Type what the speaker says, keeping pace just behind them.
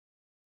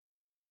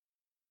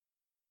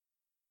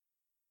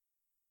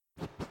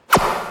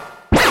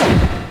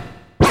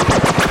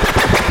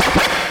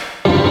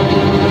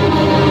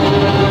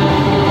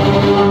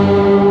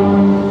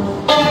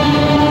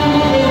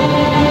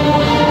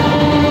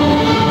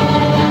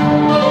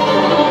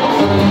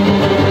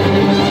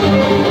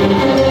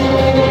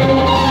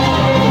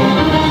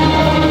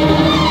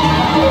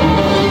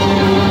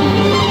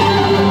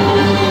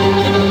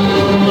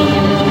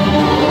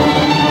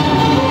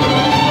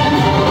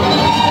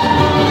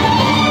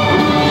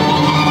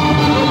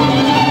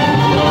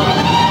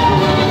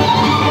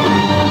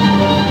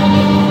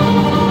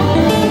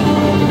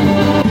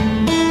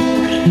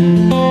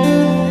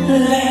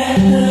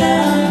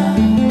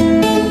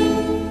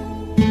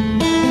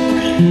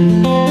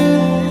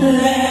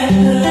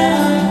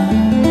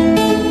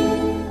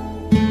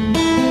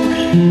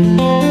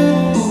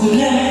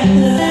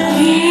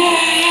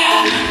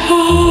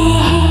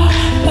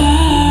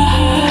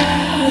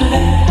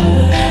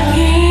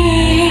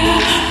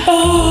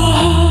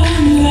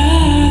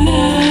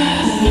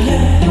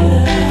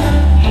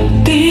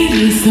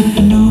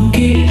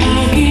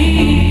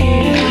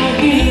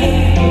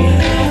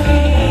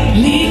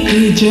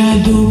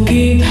जादू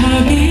के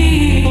धागे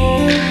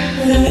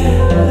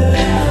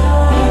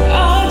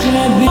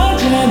आजा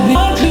दे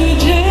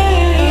तुझे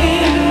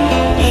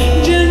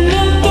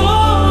जन्नतों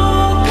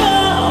का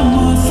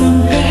मौसम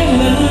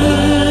पहला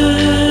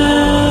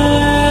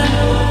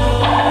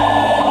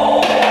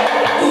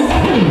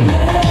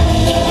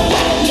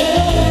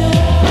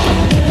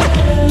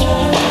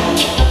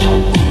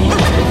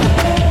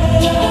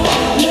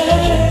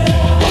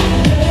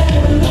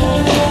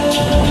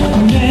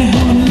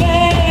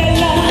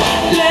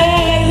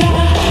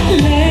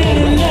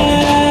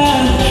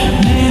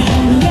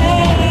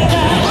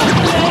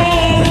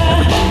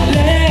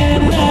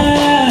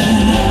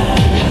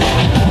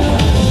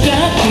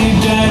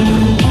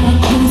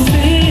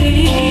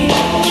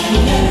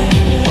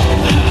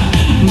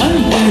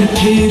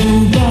फेरू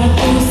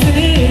बातों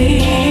से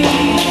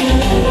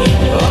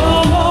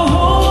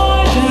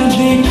आजा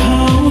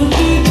दिखाऊं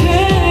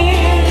तुझे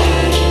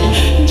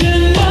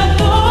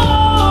जन्नतों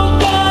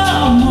का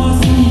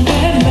मौसम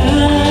पहला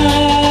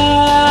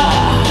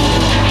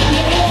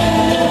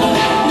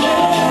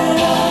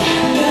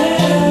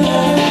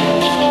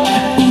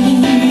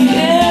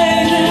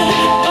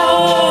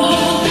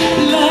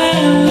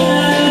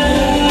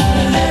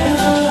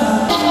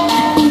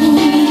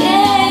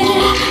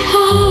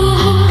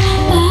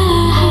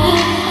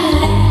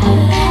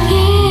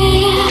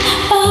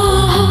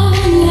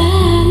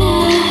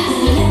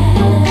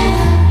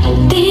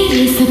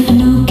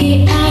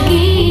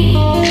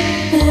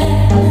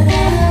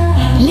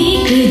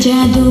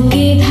जादू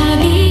के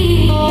धागे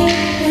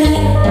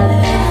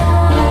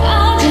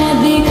आजा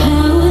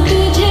दिखाऊं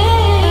तुझे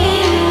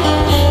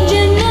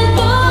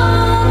जन्नतों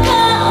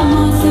का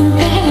मौसम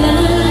पहला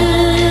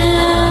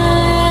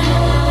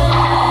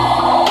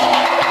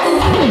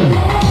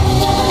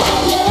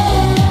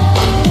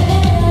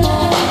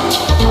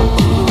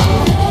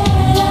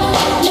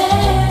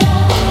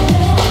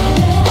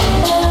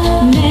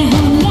मैं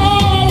हूँ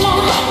लैला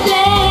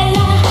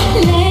लैला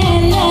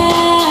लैला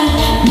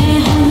मैं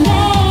हूँ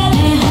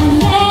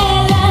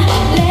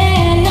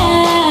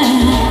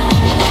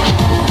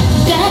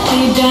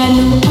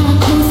डालूं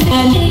आँखों से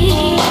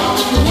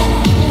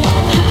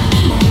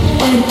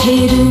पर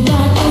फेरू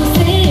बातों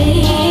से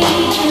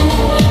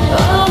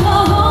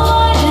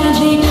आजा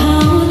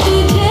दिखाऊं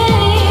तुझे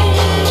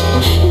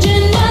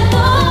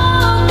जन्नतों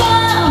का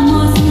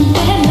मौसम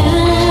पहला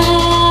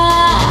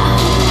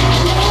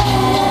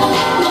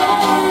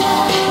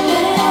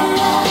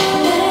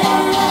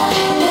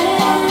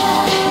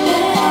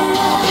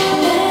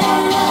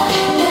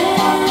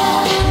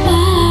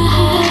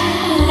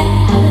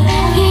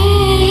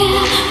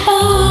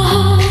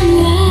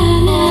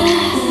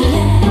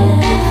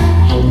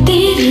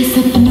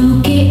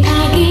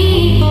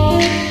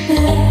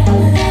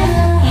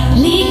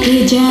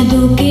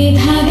जादू के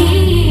धागे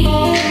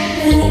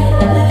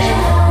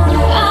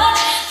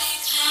आजा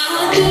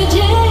दिखाऊं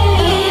तुझे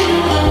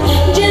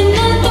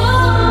जन्नतों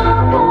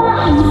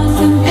का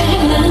मौसम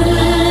पहला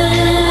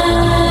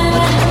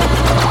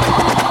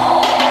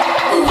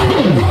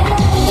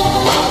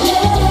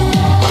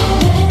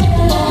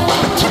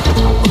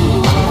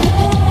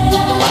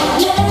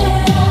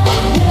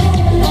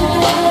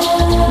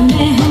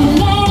मैं हूँ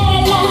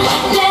लैला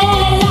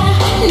लैला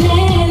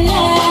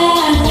लैला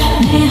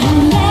मैं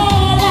हूँ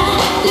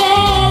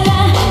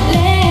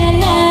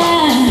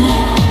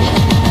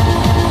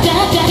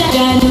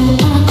डालूं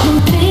आँखों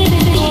से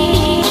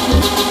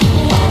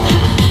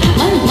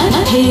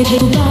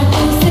फेरू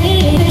बातों से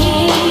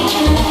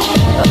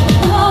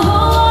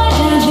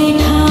आजा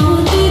दिखाऊं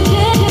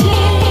तुझे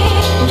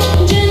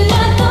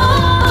जन्नतों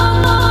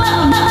का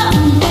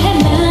मौसम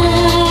पहला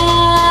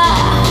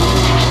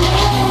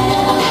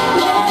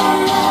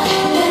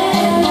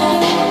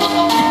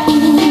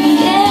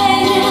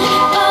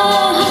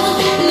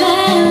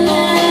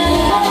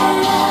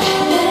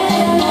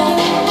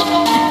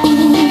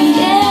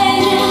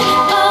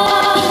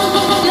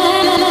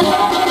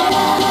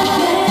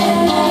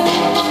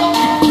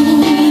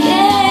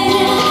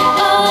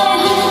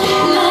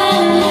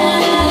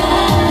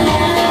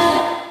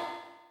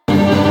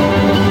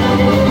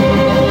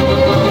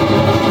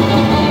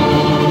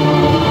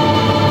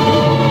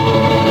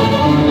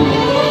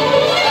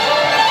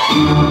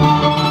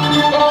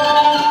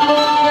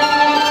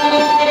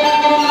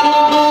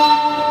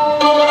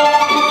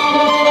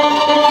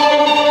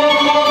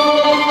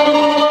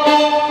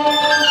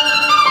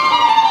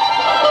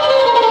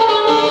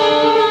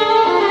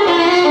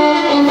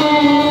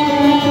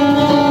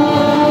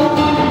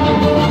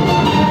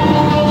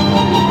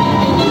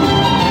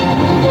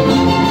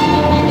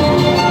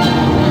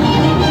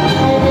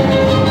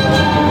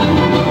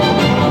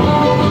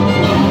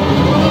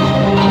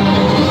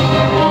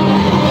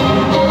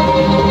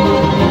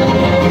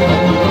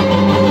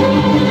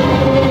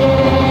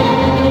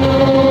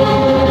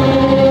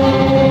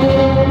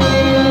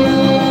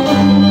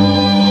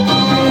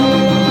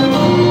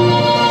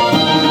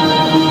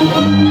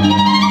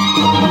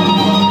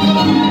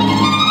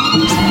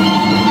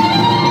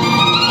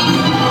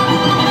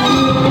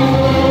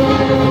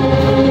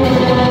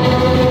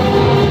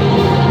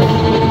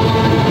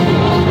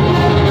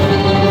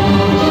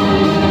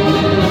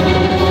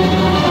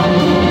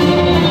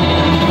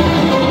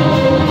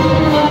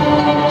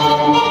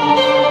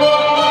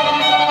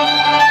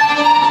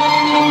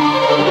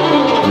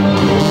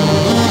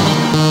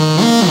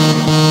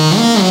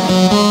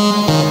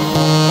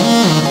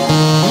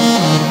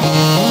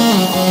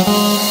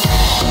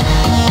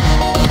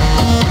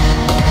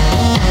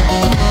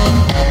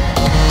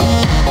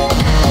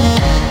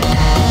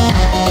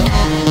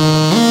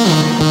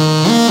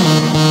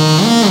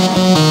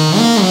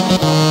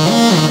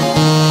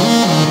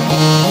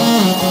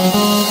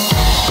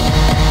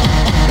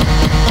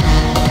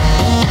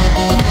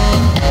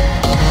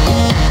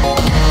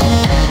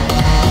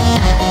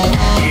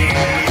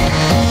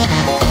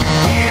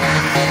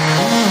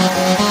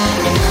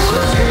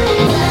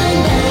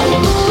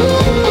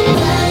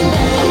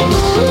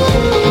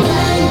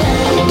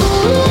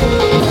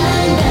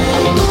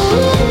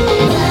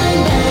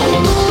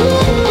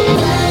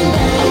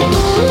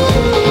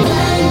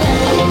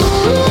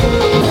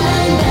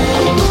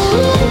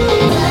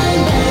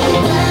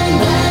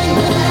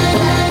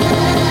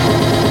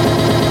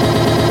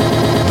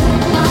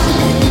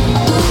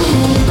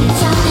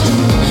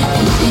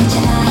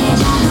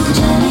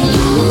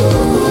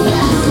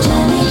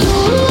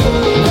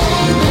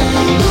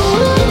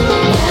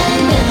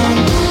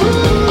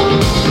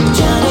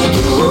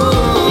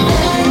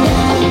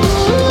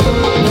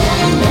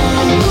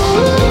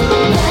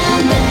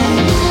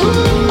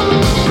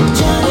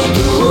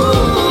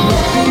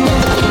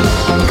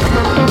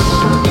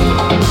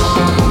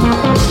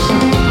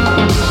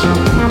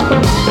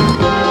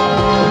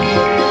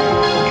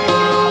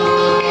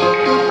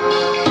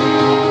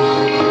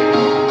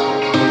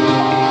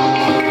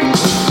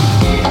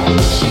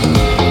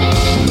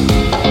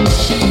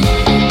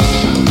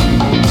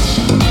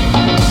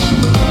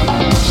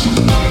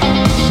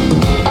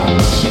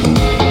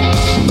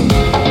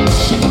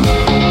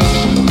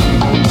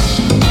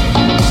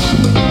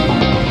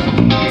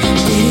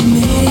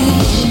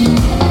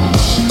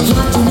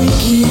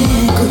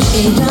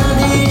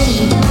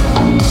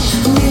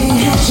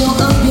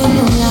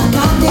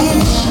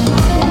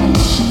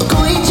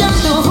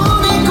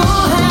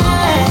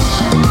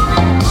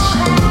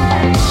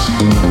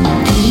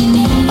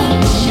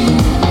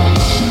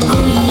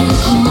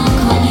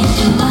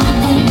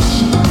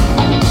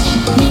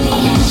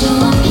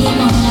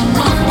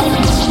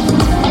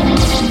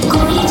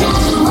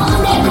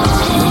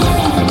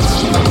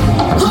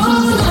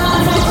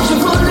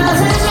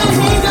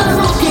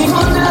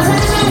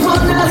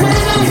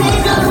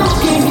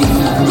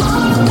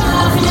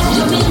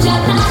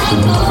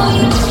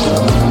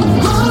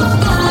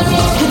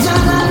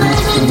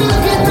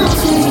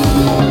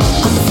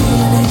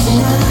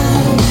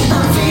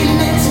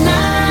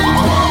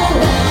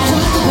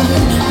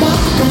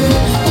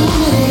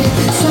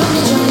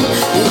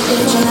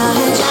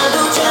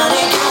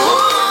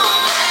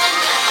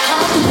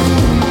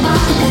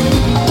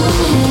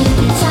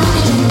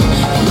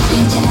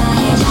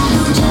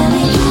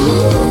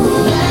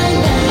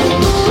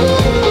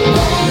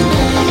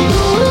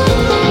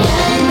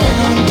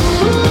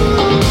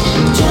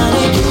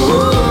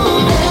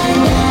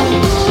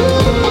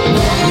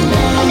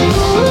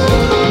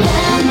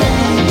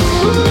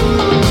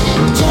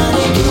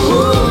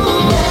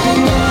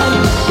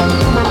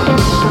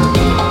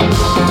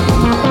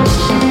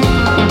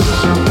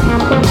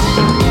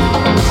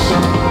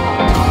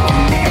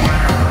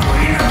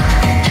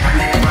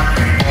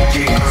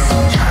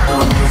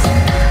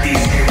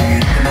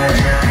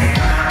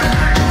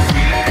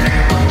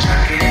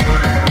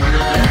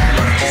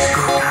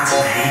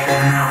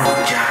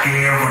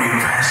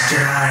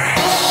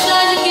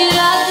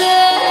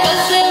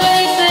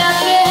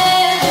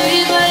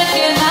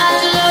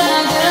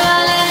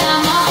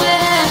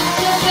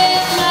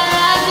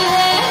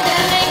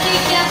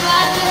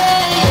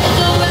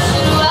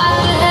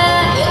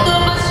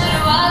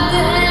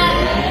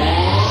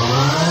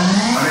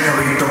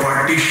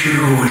पार्टी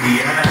शुरू हो रही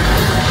है।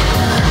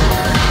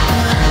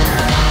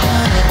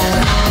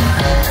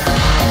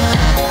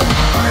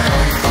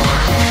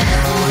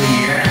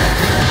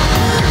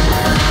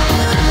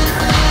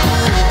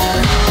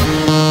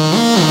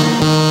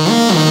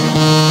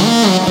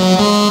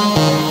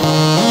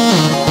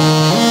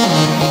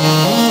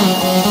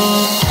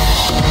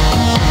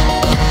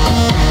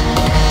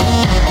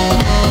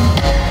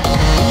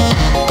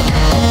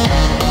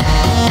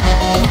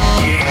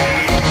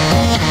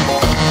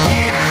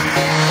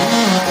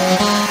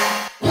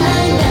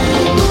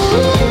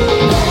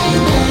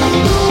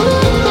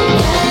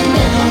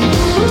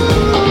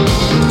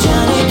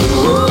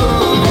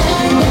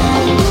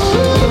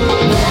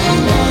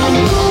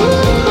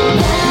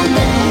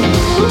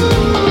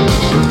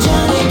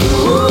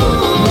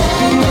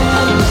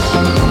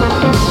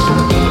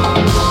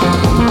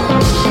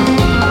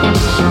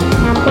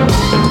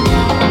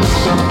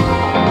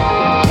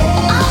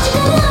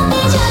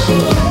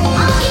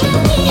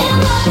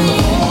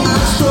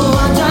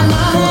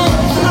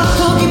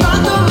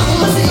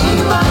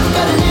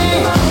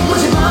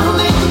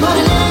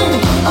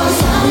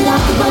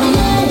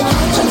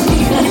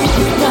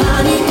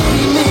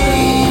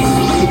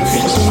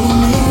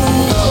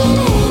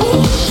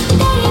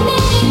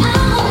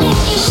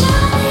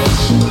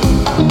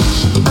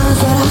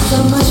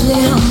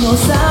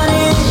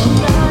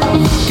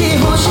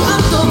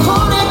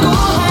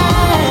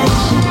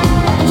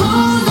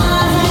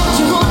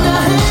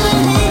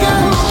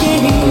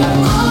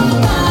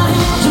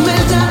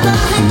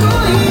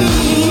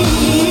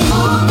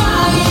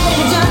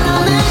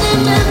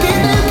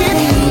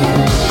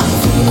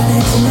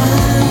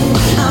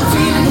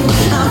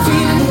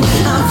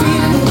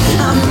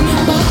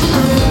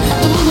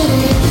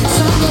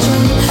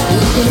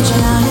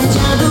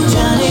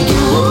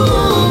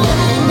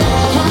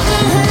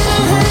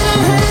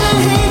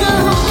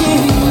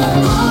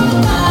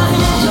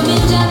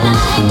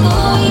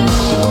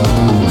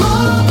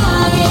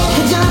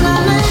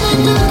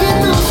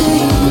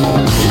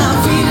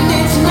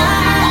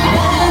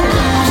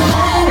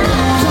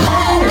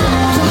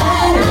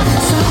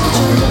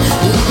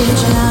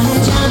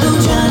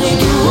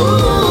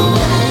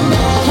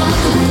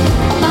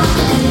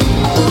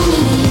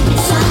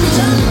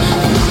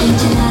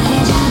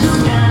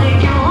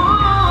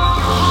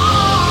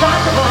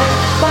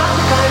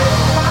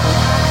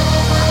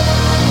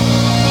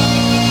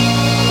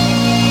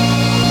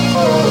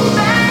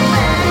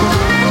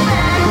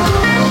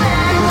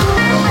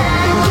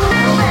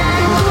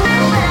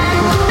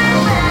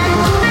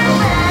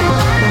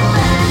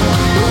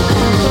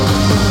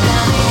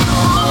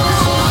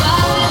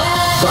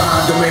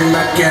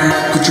 कहना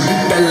कुछ भी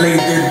पहले ही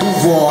दे दूं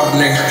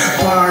वार्निंग।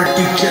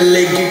 पार्टी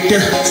चलेगी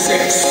till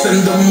 6 in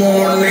the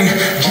morning।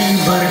 जी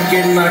भर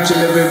के नाच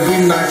ले वे भी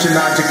नाच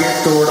नाच के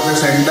तोड़ दे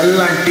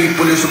सैंडल। आंटी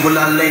पुलिस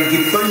बुला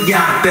लेगी तो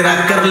यार तेरा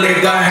कर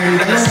लेगा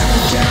हैंडल।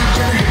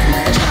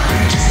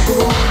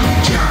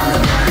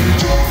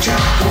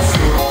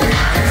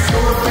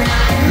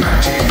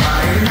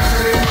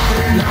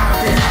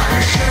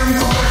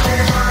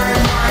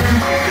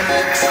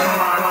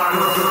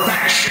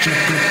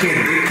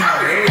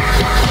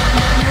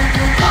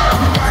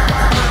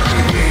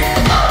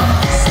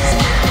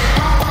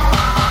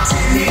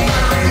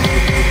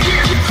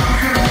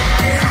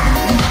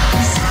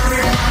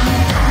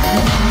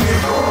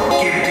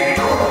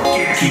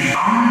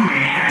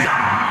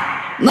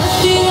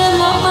 मस्ती है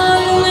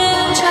माहौल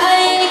में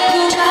छाई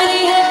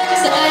है,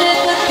 सारे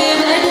थके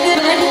बैठ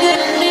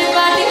के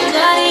पार्टी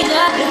जारी है।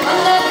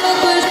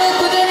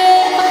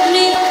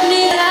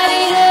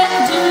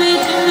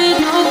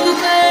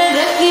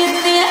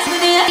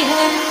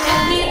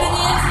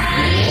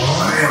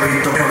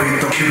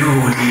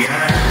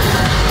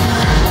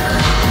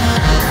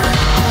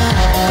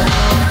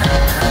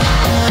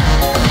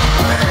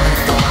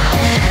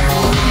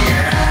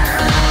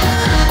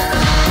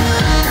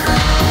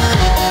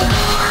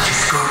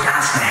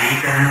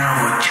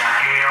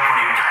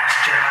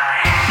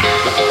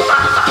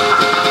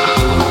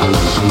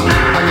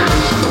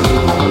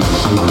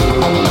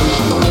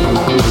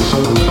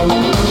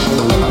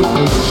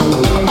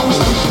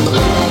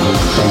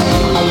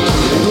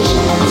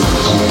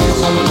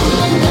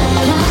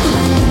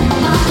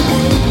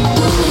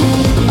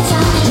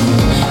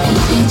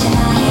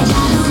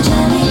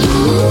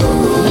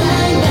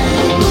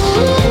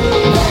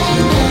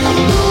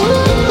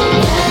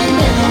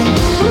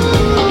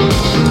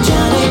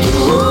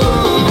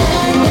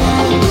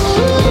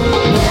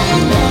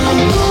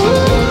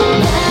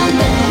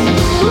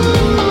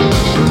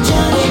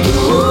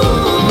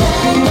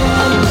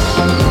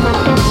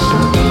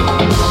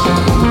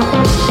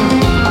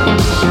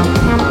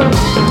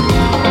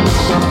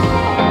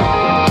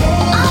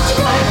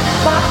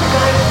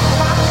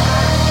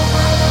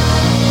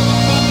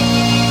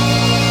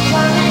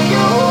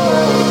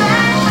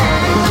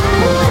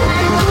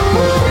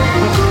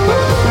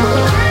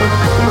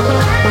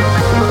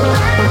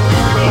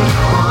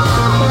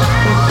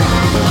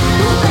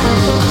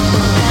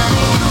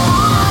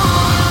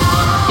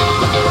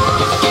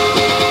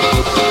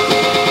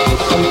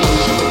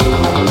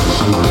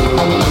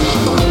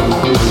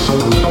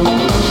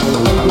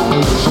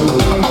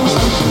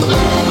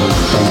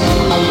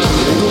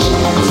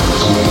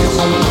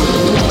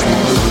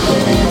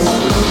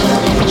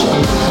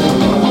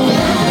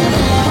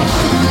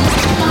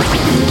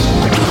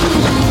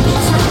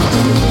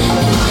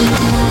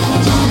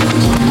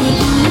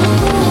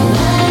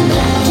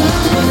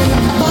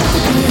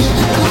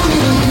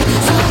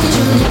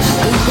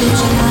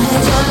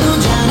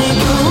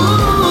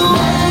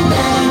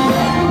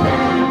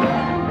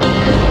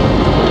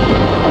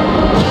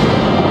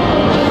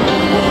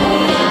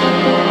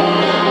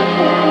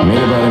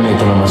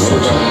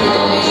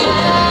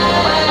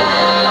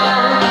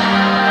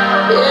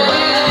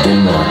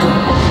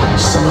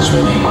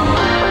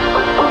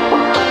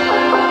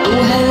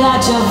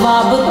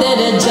 जवाब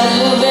तेरे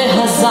जलवे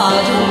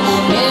हजार,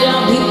 मेरा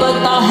भी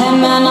पता है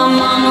मैं ना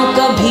मानू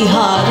कभी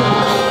हार,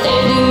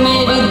 तेरी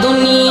मेरी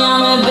दुनिया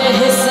में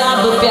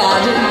बेहिसाब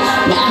प्यार,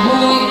 मैं हूँ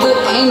एक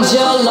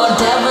एंजल और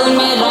डेविल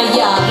मेरा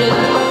यार,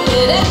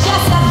 तेरे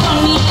जैसा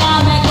दुनिया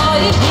में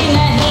कोई भी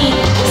नहीं,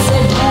 उसे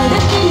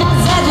ढूंढती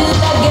नजर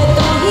लगे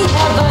तो ही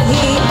है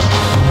वही,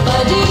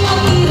 परियों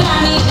की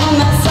रानी हूँ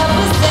मैं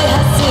सबसे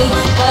हंसी,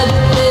 पर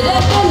तेरे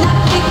बिना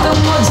एक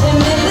मुझे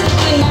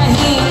मिलती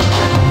नहीं,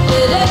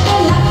 तेरे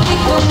बिना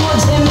एक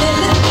मुझे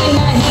मिलती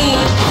नहीं,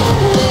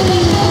 तेरे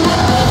बिना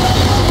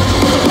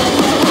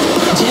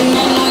जे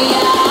मैनू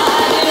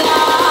यार ना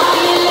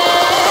मिले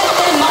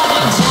ते मर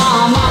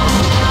जावां,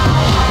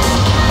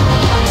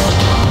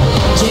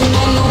 जे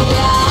मैनू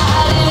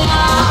प्यार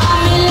ना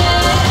मिले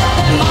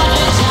ते मर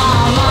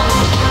जावां,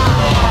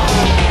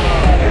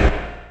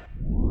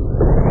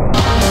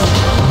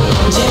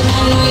 जे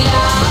मैनू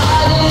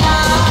यार ना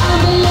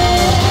मिले,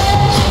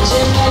 जे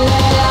मैनू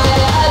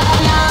यार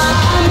ना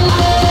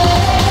मिले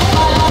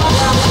मर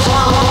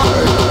जावां।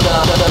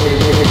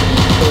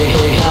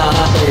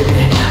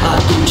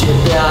 तुझे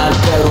प्यार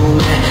करूँ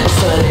मैं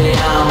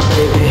सरेआम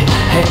बेबी,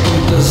 है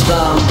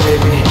इंतजाम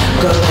बेबी,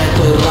 कर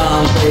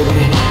एहतराम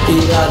बेबी,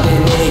 इरादे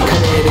नेक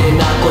मेरे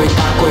ना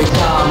कोई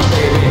काम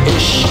बेबी,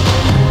 इश्क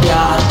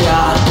प्यार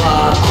प्यार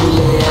बात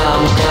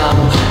खुलेआम काम,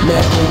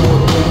 मैं हूँ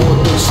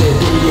मोटू से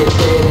दिल ये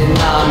तेरे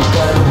नाम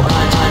करूँ,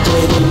 आज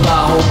तेरी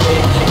बाहों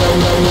में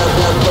लग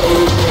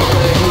बेबी,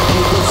 कहीं भी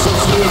तो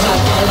सोचिए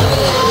जाके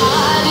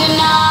यार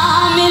ना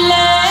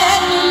मिले,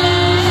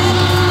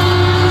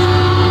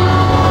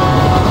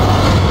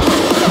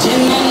 जे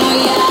मैनू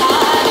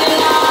यार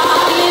ना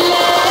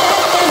मिले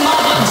ते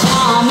मर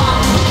जावां,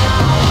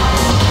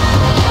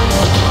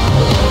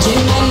 जे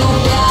मैनू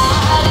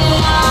प्यार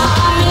ना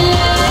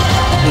मिले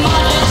ते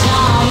मर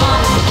जावां,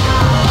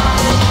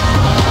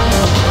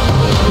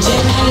 जे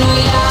मैनू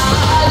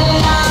यार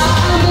ना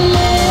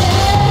मिले,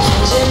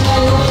 जे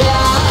मैनू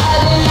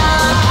प्यार ना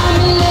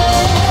मिले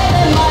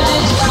ते मर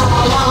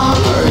जावां।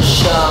 हर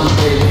शाम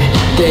बेबी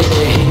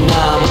तेरे ही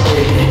नाम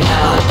बेबी,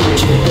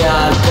 तुझे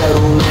प्यार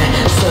करूँ मैं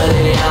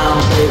सरेआम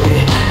बेबी,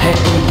 है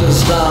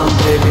इंतजाम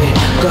बेबी,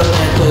 कर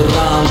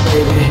एहतराम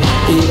बेबी,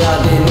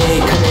 इरादे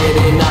नेक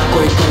मेरे ना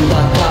कोई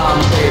गंदा काम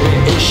बेबी,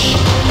 इश्क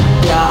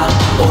प्यार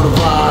और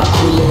वार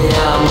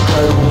खुलेआम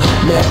करूँ,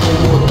 मैं हूँ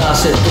मोटा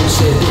से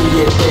तुझसे दिल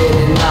ये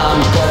तेरे नाम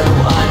करूँ,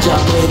 आजा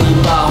मेरी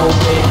बाहों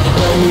में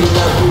कहीं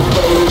लगूँ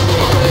बेबी,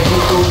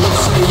 कहीं तो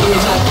मुझसे ये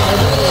जाके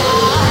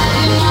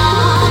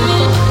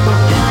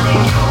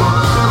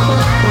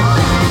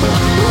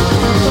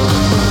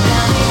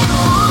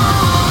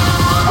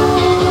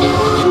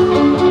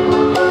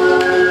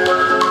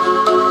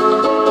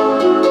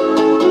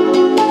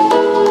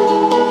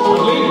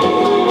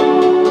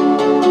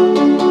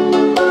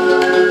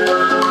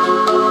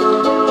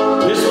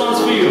This one's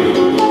for you.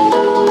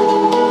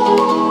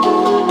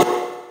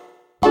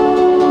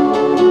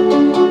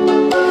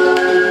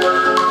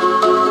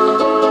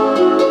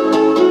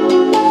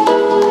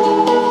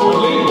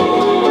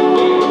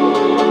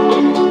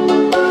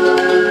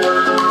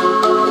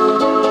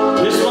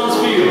 This one's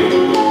for you.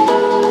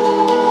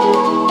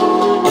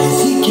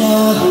 ऐसी क्या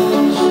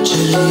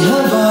चली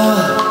हवा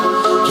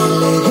कि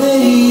ले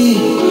गई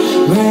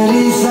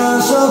मेरी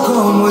सांसों को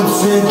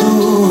मुझसे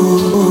दूर,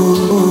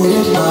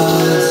 मेरे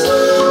पास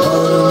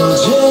और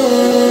मुझे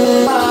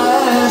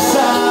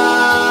ऐसा,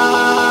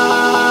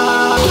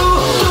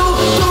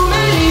 तू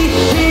मेरी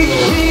भी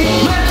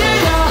मैं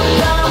तेरा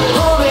ना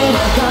होवे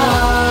लगा,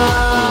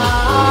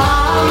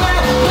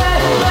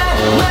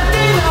 मैं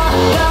तेरा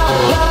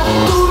ना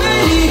तू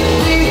मेरी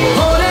भी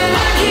होने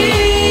लगी,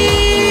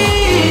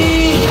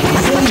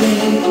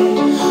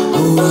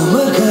 हुआ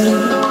मगर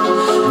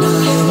ना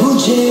है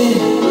मुझे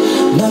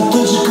ना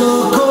तुझको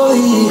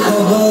कोई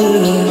खबर,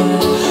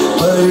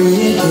 पर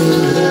ये दिल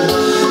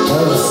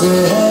तब से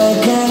है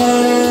कहने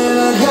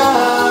लगा,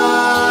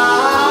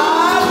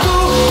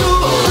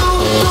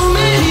 तू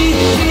मेरी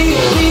भी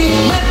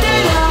मैं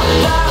तेरा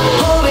ना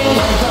होने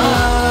लगा,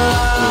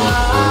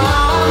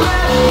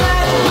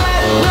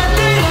 मैं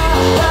तेरा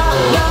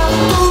ना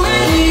तू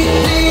मेरी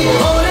भी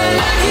होने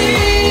लगी,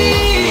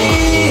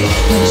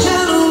 न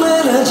जानूं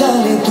मैं न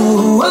जाने तू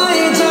हुआ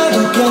ये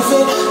जादू कैसे,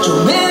 जो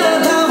मेरा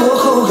था वो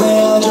खो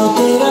गया, जो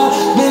तेरा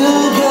मिल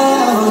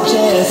गया हो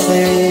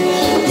जैसे,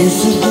 इस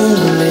दिल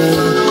ने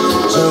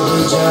जब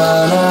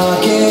जाना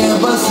के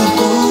बस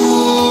तू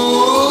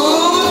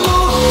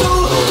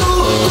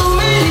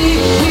मेरी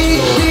भी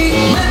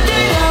मैं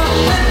तेरा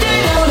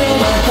होने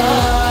लगा,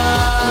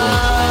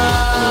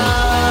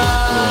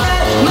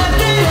 मैं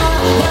तेरा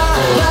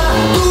ना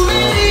तू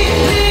मेरी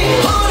भी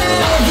होने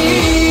लगी।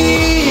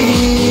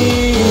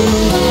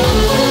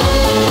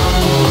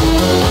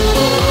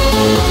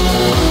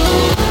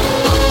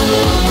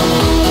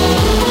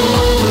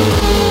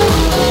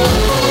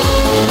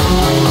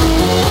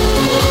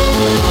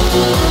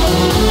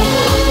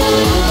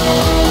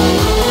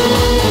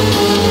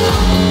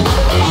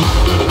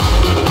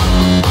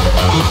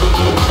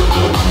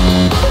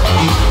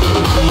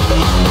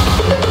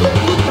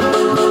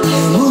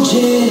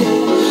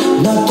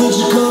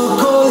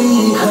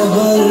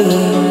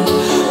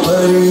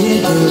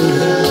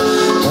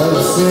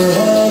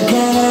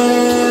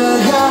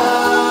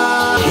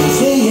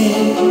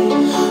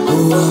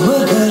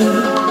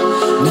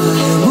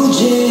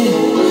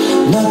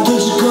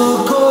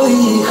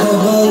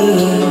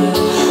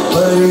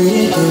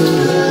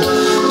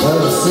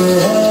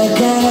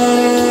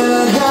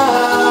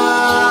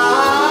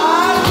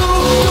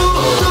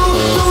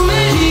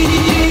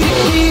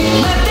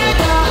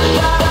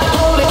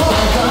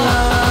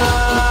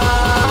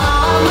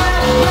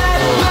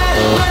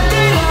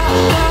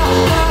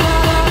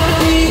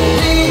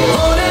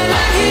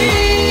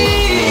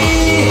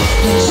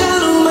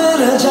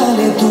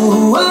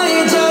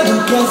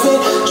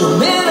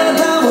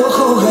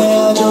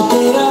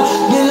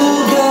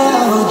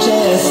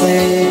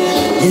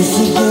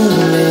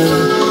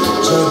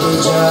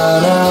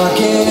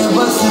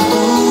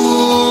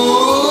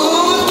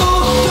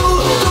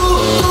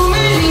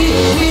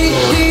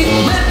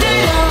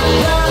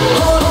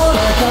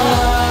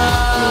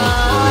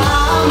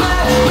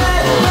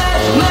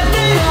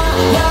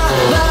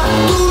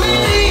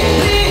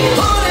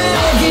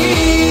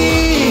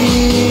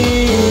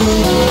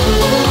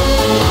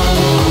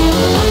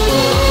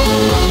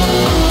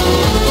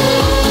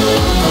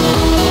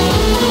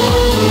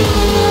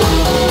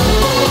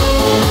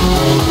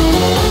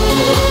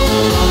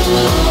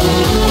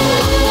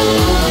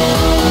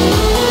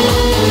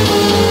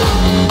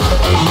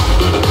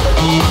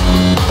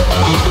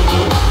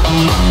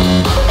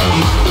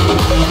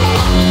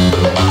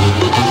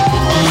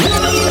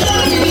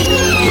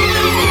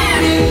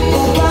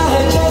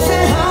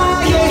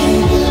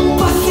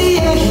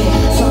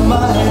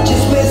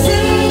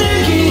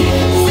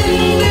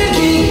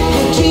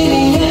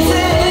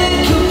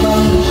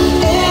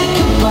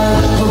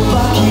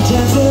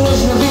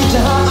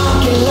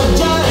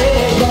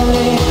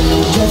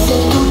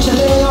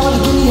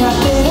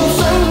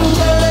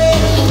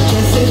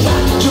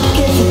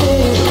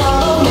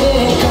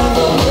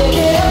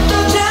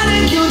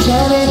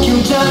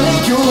 जाने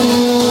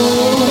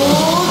क्यों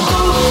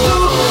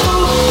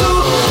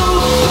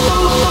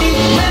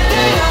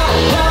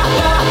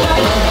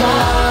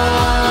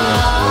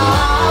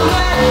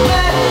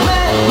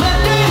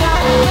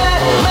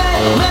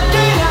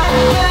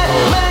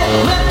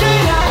मैं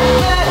तेरा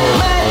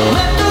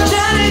मैं तो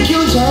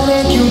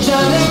जाने क्यों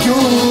जाने क्यों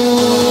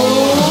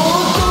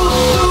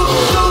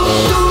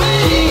तू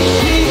मेरी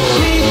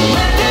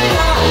मैं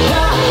तेरा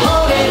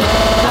होने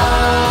लगा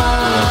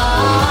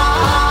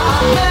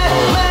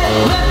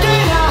मैं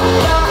तेरा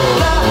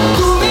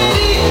तू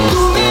मेरी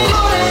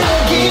होने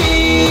लगी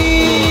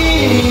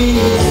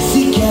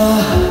ऐसी क्या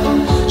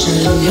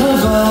चली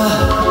हवा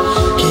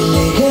कि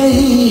ले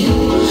गई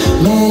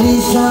मेरी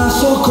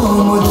सांसों को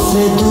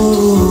मुझसे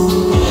दूर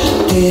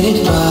तेरे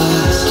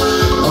पास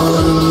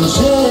और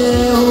मुझे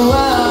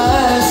हुआ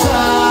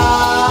एहसास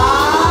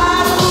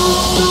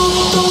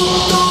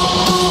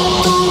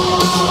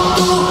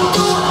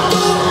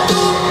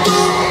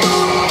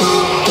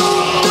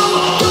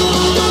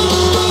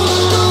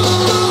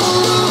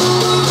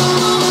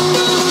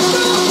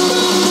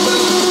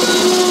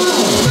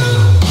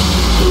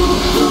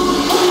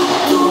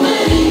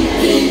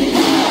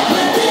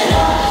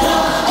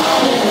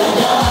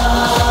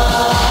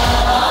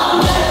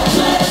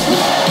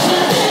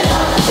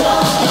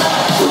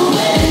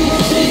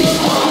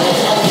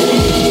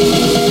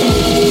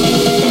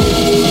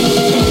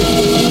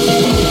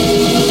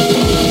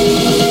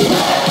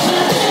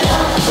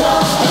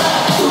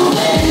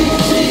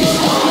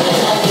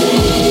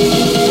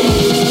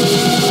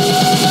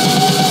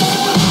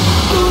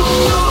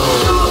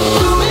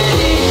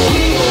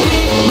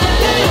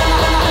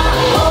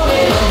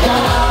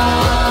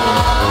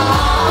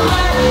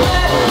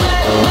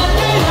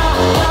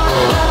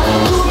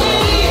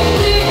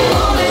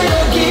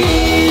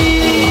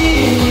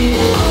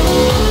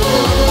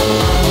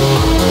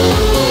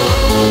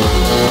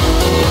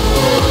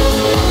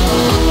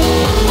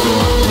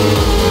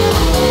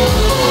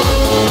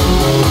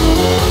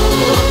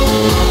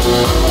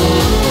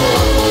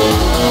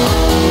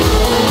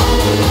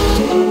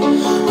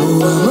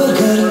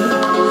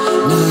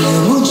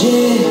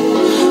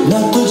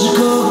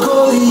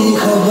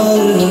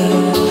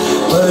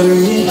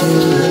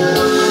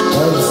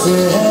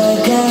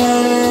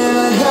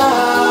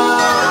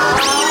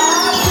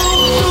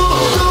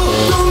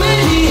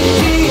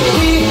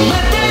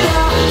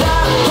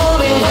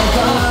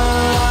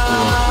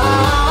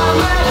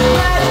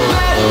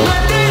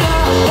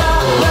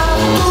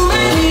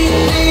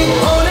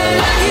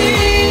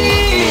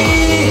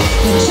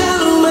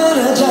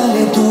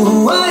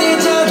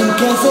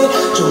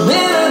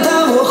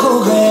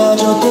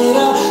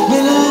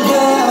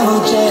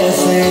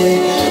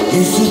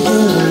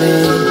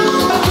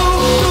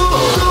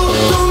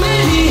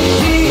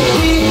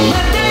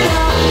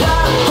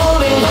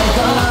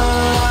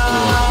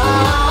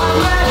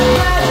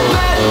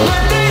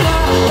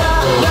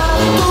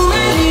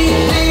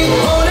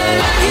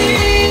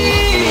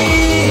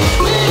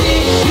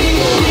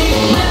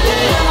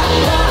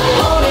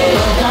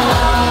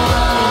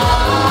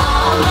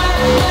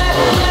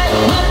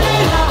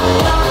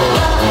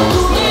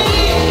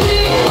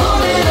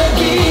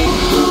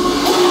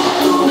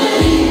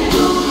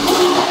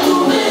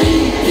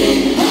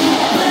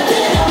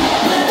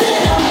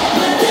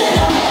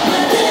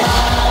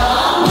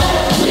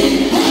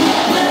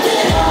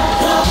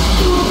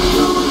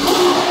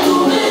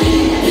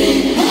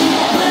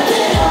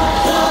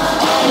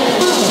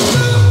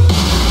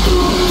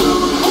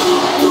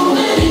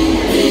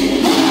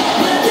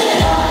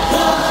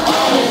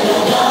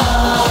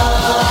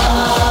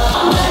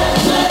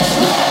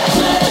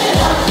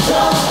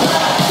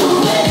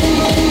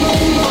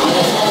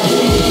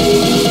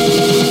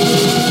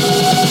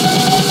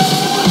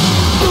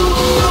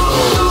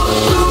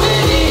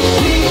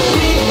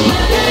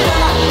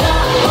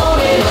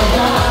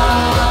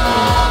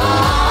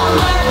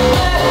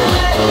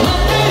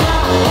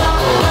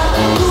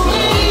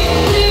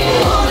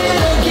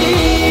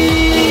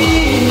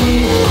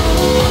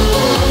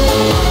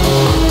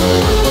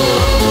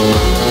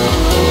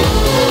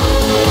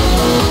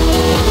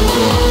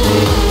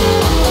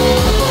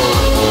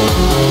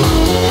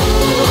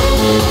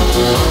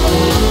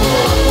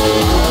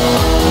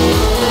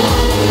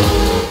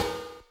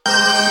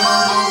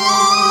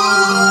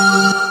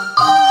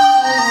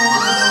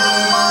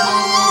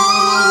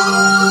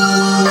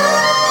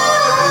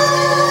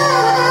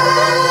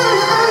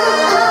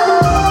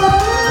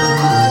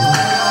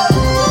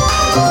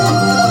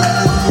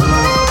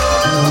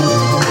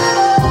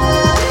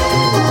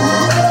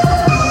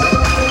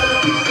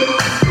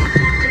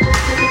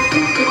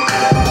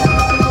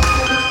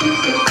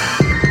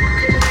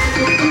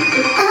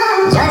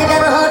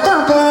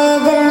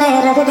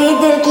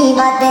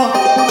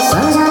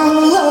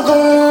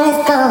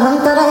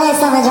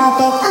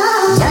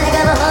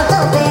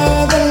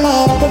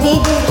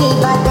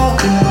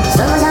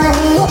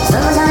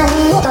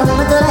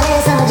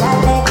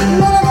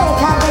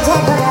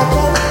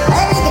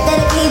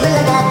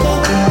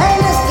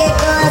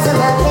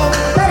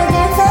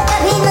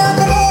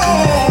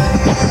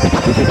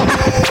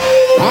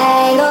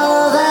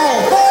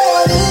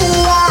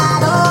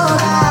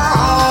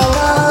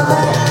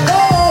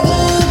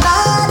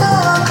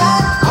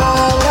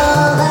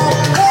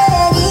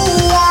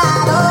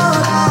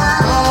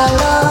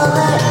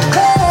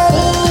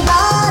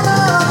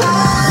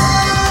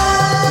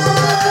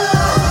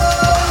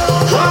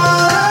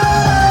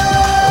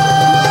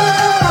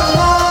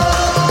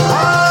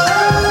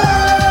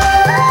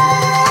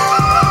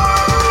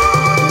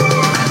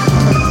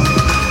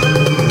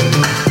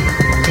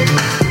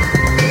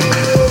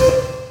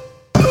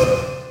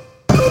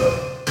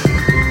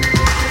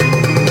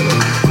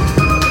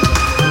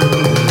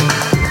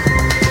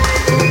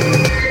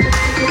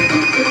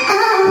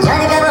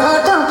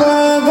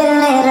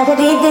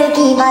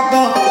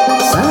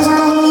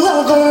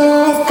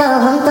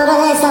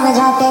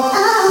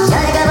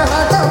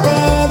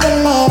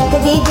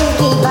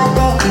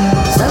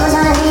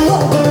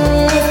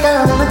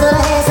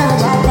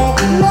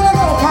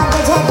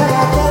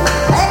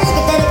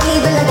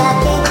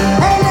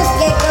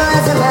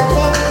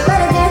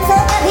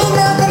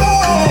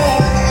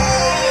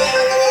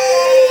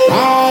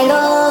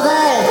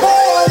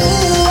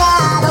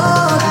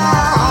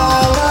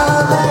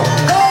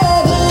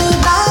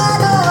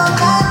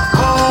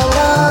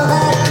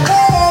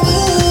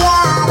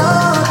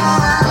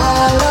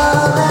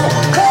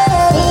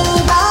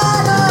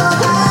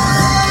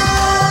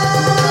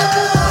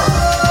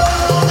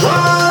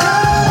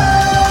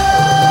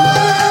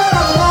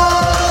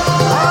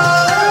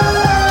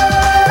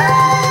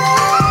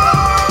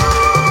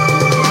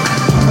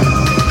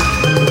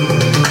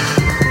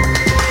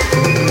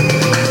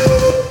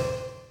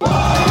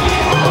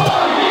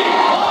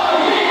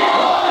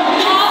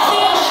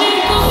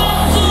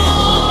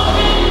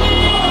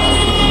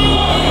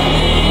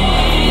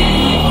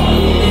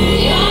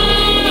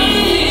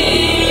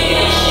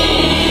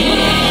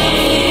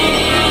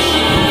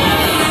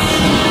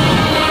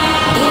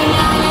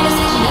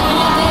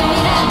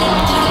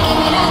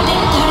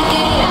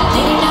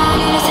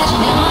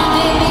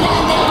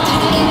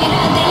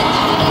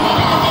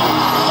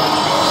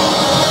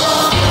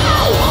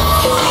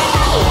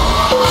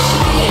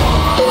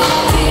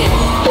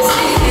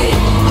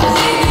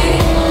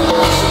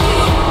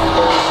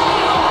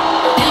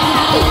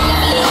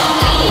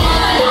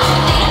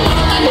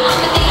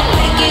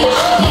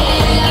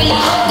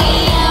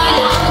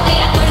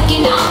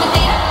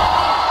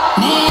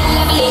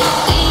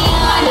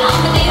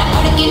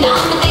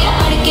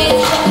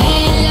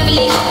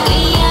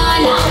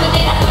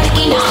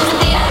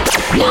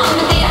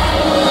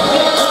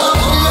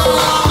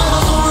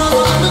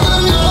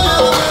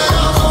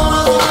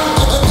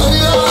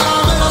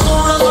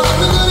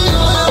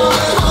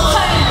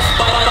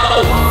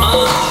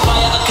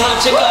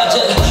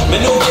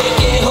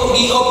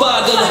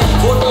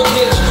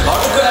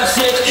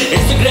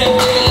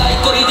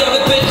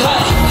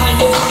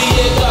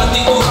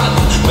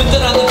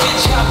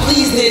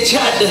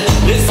छड़